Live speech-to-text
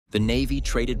The Navy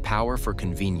traded power for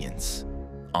convenience,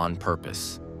 on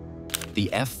purpose. The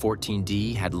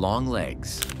F-14D had long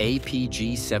legs,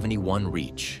 APG-71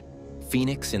 reach,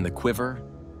 Phoenix in the quiver,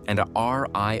 and a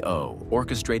RIO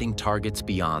orchestrating targets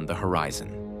beyond the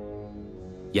horizon.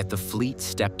 Yet the fleet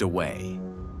stepped away.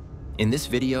 In this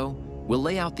video, we'll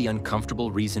lay out the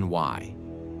uncomfortable reason why.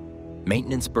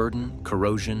 Maintenance burden,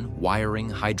 corrosion, wiring,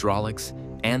 hydraulics,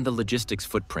 and the logistics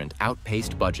footprint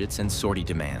outpaced budgets and sortie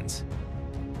demands.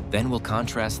 Then we'll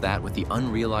contrast that with the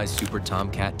unrealized Super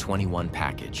Tomcat 21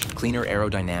 package, cleaner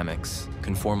aerodynamics,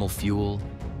 conformal fuel,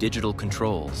 digital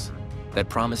controls that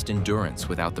promised endurance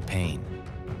without the pain.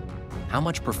 How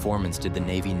much performance did the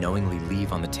Navy knowingly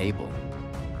leave on the table?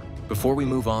 Before we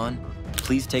move on,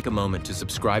 please take a moment to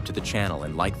subscribe to the channel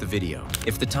and like the video.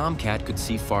 If the Tomcat could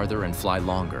see farther and fly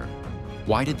longer,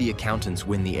 why did the accountants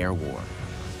win the air war?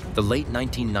 The late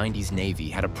 1990s Navy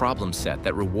had a problem set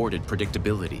that rewarded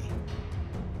predictability.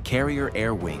 Carrier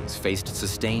air wings faced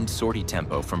sustained sortie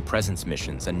tempo from presence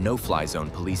missions and no-fly zone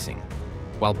policing,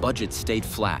 while budgets stayed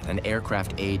flat and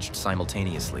aircraft aged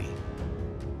simultaneously.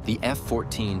 The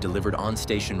F-14 delivered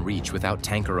on-station reach without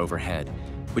tanker overhead,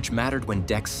 which mattered when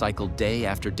decks cycled day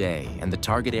after day and the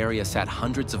target area sat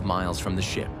hundreds of miles from the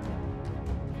ship.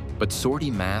 But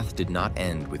sortie math did not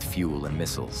end with fuel and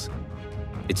missiles.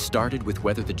 It started with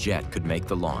whether the jet could make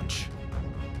the launch.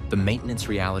 The maintenance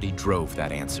reality drove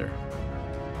that answer.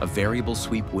 A variable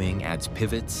sweep wing adds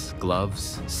pivots,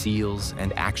 gloves, seals,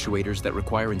 and actuators that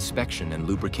require inspection and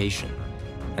lubrication,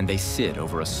 and they sit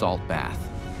over a salt bath.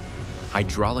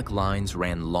 Hydraulic lines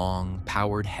ran long,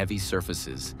 powered heavy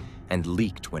surfaces and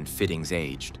leaked when fittings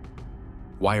aged.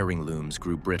 Wiring looms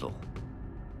grew brittle.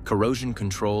 Corrosion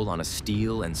control on a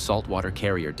steel and saltwater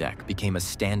carrier deck became a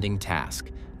standing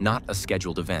task, not a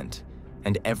scheduled event,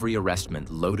 and every arrestment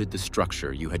loaded the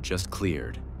structure you had just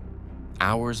cleared.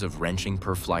 Hours of wrenching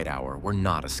per flight hour were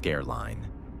not a scare line.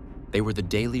 They were the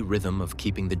daily rhythm of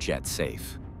keeping the jet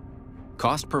safe.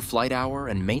 Cost per flight hour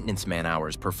and maintenance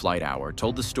man-hours per flight hour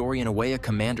told the story in a way a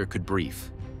commander could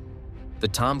brief. The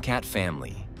Tomcat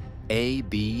family, A,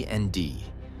 B, and D,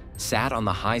 sat on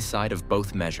the high side of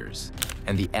both measures,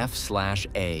 and the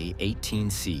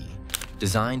F/A-18C,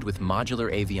 designed with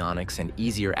modular avionics and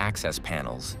easier access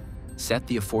panels, set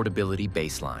the affordability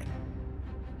baseline.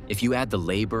 If you add the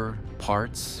labor,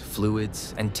 parts,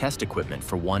 fluids, and test equipment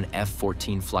for one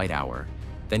F-14 flight hour,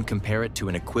 then compare it to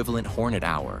an equivalent Hornet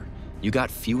hour, you got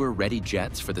fewer ready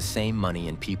jets for the same money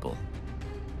and people.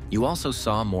 You also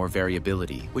saw more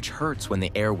variability, which hurts when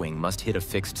the air wing must hit a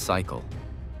fixed cycle.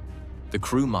 The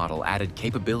crew model added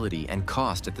capability and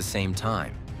cost at the same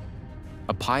time.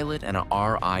 A pilot and a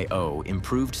RIO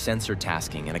improved sensor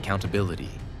tasking and accountability,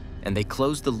 and they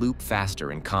closed the loop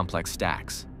faster in complex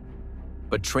stacks.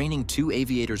 But training 2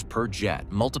 aviators per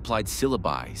jet multiplied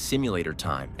syllabi, simulator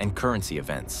time, and currency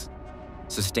events.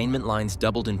 Sustainment lines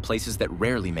doubled in places that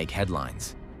rarely make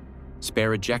headlines.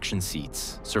 Spare ejection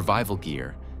seats, survival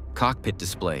gear, cockpit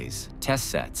displays, test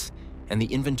sets, and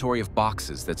the inventory of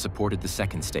boxes that supported the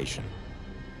second station.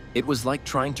 It was like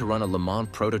trying to run a Le Mans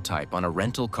prototype on a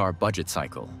rental car budget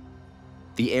cycle.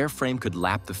 The airframe could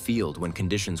lap the field when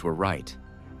conditions were right.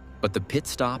 But the pit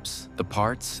stops, the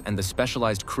parts, and the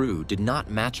specialized crew did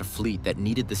not match a fleet that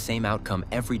needed the same outcome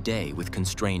every day with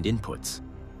constrained inputs.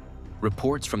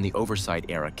 Reports from the oversight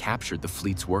era captured the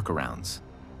fleet's workarounds.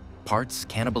 Parts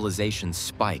cannibalization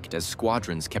spiked as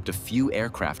squadrons kept a few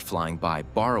aircraft flying by,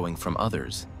 borrowing from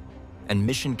others. And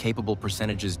mission-capable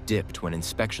percentages dipped when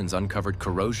inspections uncovered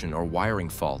corrosion or wiring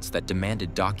faults that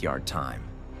demanded dockyard time.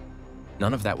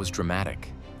 None of that was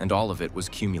dramatic, and all of it was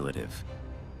cumulative.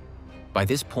 By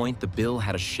this point, the bill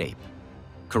had a shape.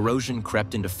 Corrosion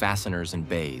crept into fasteners and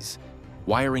bays.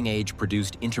 Wiring age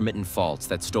produced intermittent faults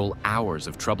that stole hours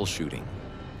of troubleshooting,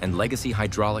 and legacy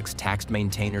hydraulics taxed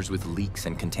maintainers with leaks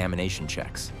and contamination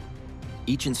checks.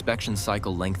 Each inspection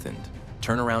cycle lengthened,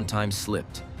 turnaround time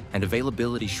slipped, and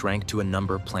availability shrank to a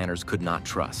number planners could not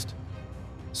trust.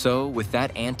 So, with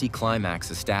that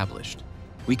anticlimax established,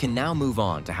 we can now move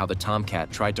on to how the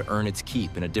Tomcat tried to earn its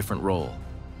keep in a different role.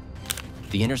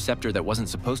 The interceptor that wasn't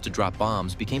supposed to drop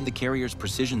bombs became the carrier's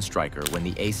precision striker when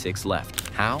the A-6 left.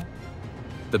 How?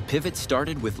 The pivot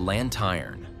started with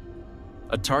Lantiron.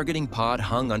 A targeting pod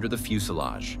hung under the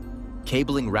fuselage,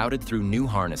 cabling routed through new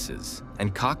harnesses,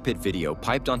 and cockpit video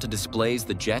piped onto displays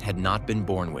the jet had not been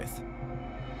born with.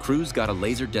 Crews got a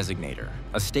laser designator,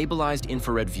 a stabilized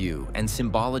infrared view, and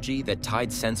symbology that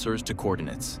tied sensors to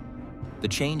coordinates. The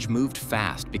change moved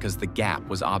fast because the gap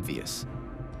was obvious.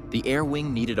 The air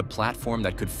wing needed a platform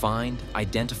that could find,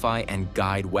 identify, and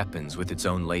guide weapons with its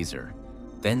own laser,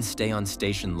 then stay on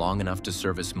station long enough to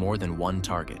service more than one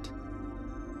target.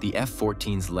 the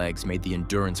F-14's legs made the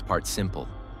endurance part simple.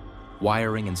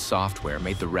 Wiring and software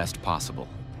made the rest possible.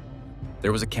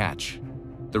 There was a catch.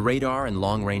 The radar and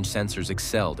long-range sensors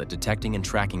excelled at detecting and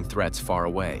tracking threats far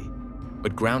away,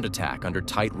 but ground attack under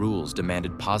tight rules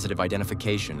demanded positive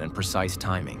identification and precise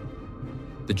timing.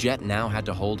 The jet now had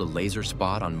to hold a laser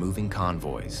spot on moving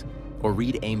convoys, or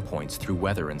read aim points through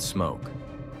weather and smoke,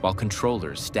 while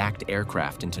controllers stacked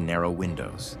aircraft into narrow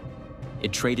windows.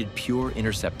 It traded pure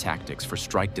intercept tactics for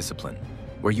strike discipline,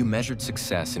 where you measured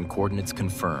success in coordinates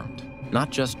confirmed, not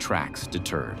just tracks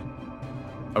deterred.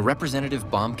 A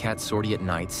representative Bombcat sortie at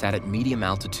night sat at medium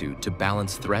altitude to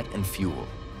balance threat and fuel.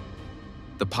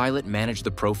 The pilot managed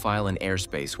the profile and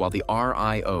airspace while the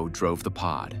RIO drove the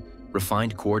pod,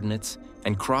 refined coordinates,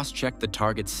 and cross-checked the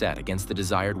target set against the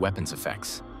desired weapons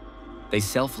effects. They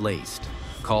self-laced,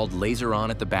 called laser on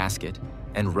at the basket,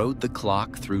 and rode the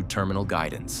clock through terminal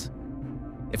guidance.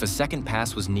 If a second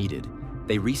pass was needed,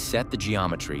 they reset the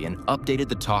geometry and updated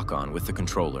the talk-on with the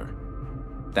controller.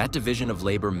 That division of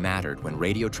labor mattered when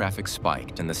radio traffic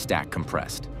spiked and the stack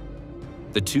compressed.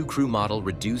 The two-crew model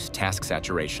reduced task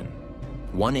saturation.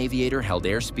 One aviator held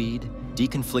airspeed,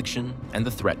 deconfliction, and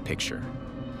the threat picture.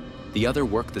 The other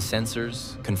worked the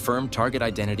sensors, confirmed target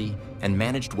identity, and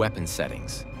managed weapon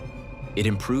settings. It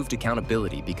improved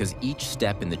accountability because each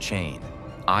step in the chain,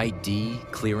 ID,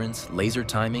 clearance, laser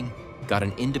timing, got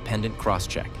an independent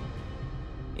cross-check.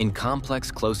 In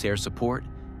complex close air support,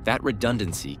 that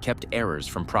redundancy kept errors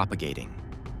from propagating.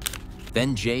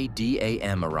 Then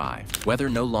JDAM arrived, weather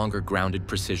no longer grounded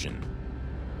precision.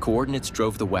 Coordinates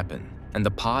drove the weapon, and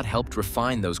the pod helped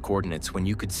refine those coordinates when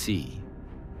you could see.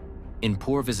 In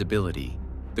poor visibility,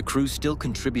 the crew still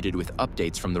contributed with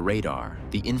updates from the radar,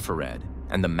 the infrared,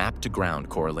 and the map-to-ground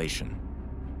correlation.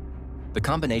 The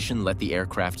combination let the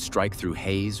aircraft strike through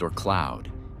haze or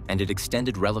cloud, and it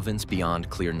extended relevance beyond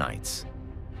clear nights.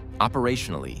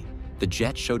 Operationally, the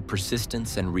jet showed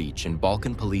persistence and reach in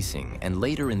Balkan policing and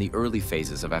later in the early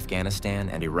phases of Afghanistan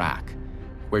and Iraq,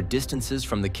 where distances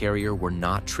from the carrier were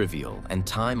not trivial and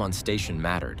time on station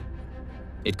mattered.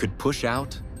 It could push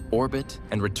out, orbit,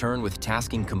 and return with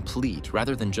tasking complete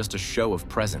rather than just a show of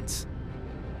presence.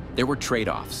 There were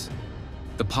trade-offs.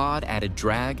 The pod added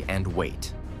drag and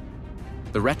weight.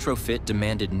 The retrofit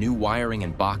demanded new wiring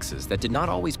and boxes that did not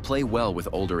always play well with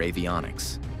older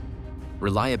avionics.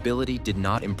 Reliability did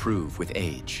not improve with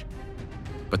age.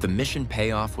 But the mission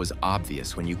payoff was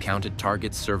obvious when you counted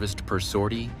targets serviced per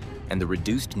sortie and the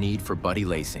reduced need for buddy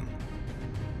lacing.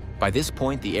 By this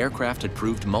point, the aircraft had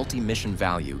proved multi-mission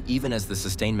value even as the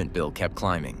sustainment bill kept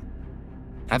climbing.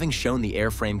 Having shown the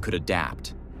airframe could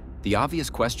adapt, the obvious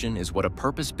question is what a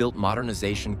purpose-built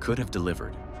modernization could have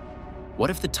delivered. What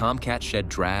if the Tomcat shed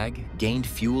drag, gained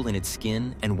fuel in its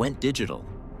skin, and went digital?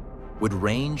 Would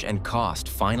range and cost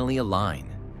finally align?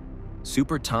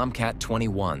 Super Tomcat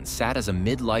 21 sat as a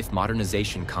mid-life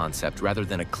modernization concept rather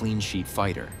than a clean-sheet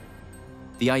fighter.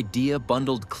 The idea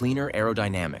bundled cleaner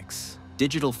aerodynamics,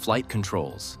 digital flight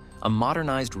controls, a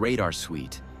modernized radar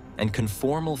suite, and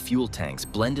conformal fuel tanks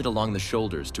blended along the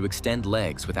shoulders to extend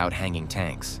legs without hanging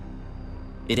tanks.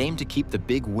 It aimed to keep the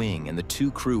big wing and the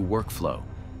two-crew workflow,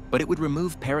 but it would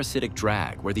remove parasitic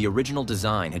drag where the original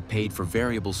design had paid for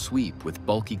variable sweep with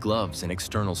bulky gloves and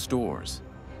external stores.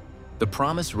 The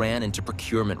promise ran into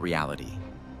procurement reality.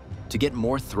 To get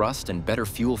more thrust and better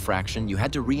fuel fraction, you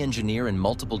had to re-engineer in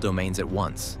multiple domains at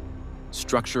once.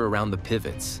 Structure around the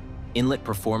pivots, inlet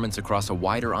performance across a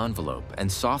wider envelope,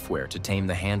 and software to tame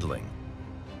the handling.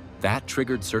 That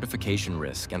triggered certification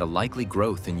risk and a likely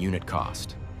growth in unit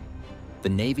cost. The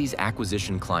Navy's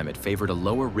acquisition climate favored a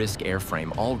lower-risk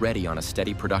airframe already on a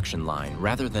steady production line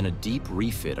rather than a deep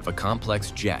refit of a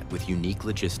complex jet with unique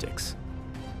logistics.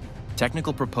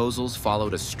 Technical proposals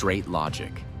followed a straight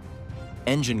logic.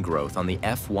 Engine growth on the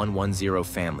F-110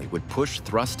 family would push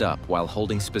thrust up while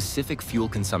holding specific fuel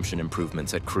consumption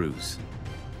improvements at cruise.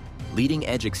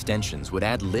 Leading-edge extensions would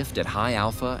add lift at high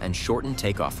alpha and shorten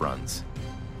takeoff runs.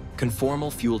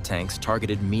 Conformal fuel tanks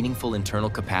targeted meaningful internal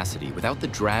capacity without the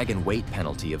drag and weight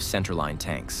penalty of centerline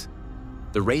tanks.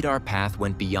 The radar path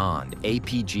went beyond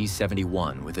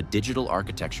APG-71 with a digital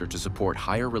architecture to support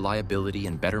higher reliability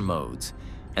and better modes,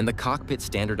 and the cockpit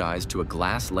standardized to a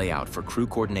glass layout for crew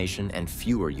coordination and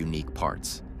fewer unique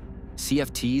parts.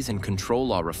 CFTs and control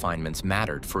law refinements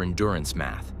mattered for endurance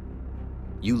math.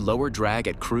 You lower drag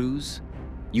at cruise,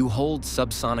 you hold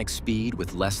subsonic speed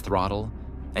with less throttle,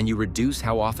 and you reduce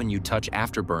how often you touch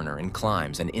afterburner in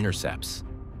climbs and intercepts.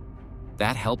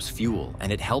 That helps fuel,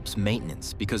 and it helps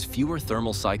maintenance because fewer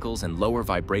thermal cycles and lower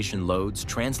vibration loads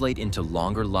translate into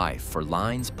longer life for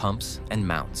lines, pumps, and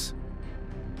mounts.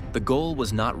 The goal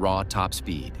was not raw top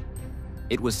speed.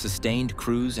 It was sustained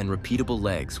cruise and repeatable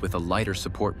legs with a lighter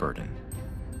support burden.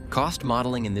 Cost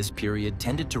modeling in this period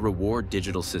tended to reward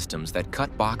digital systems that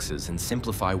cut boxes and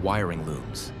simplify wiring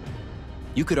looms.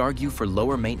 You could argue for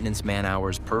lower maintenance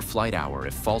man-hours per flight hour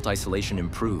if fault isolation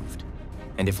improved,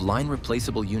 and if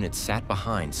line-replaceable units sat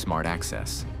behind smart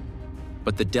access.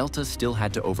 But the Delta still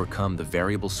had to overcome the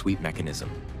variable sweep mechanism,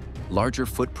 larger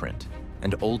footprint,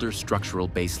 and older structural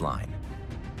baseline.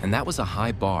 And that was a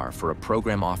high bar for a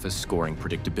program office scoring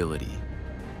predictability.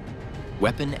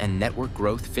 Weapon and network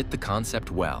growth fit the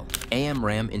concept well.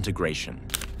 AM-RAM integration,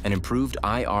 an improved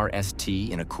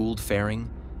IRST in a cooled fairing,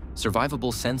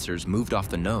 survivable sensors moved off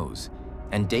the nose,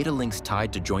 and data links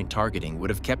tied to joint targeting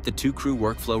would have kept the two-crew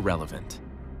workflow relevant.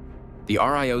 The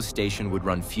RIO station would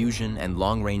run fusion and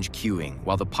long-range queuing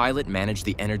while the pilot managed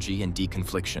the energy and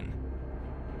deconfliction.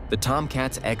 The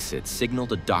Tomcat's exit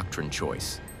signaled a doctrine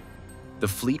choice. The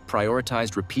fleet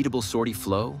prioritized repeatable sortie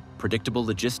flow, predictable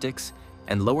logistics,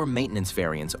 and lower maintenance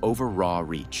variants over raw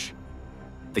reach.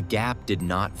 The gap did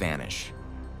not vanish.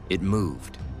 It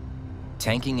moved.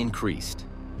 Tanking increased.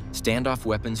 Standoff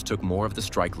weapons took more of the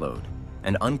strike load,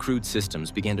 and uncrewed systems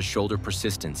began to shoulder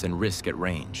persistence and risk at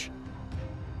range.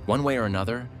 One way or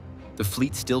another, the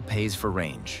fleet still pays for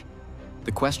range.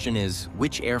 The question is,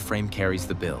 which airframe carries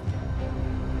the bill?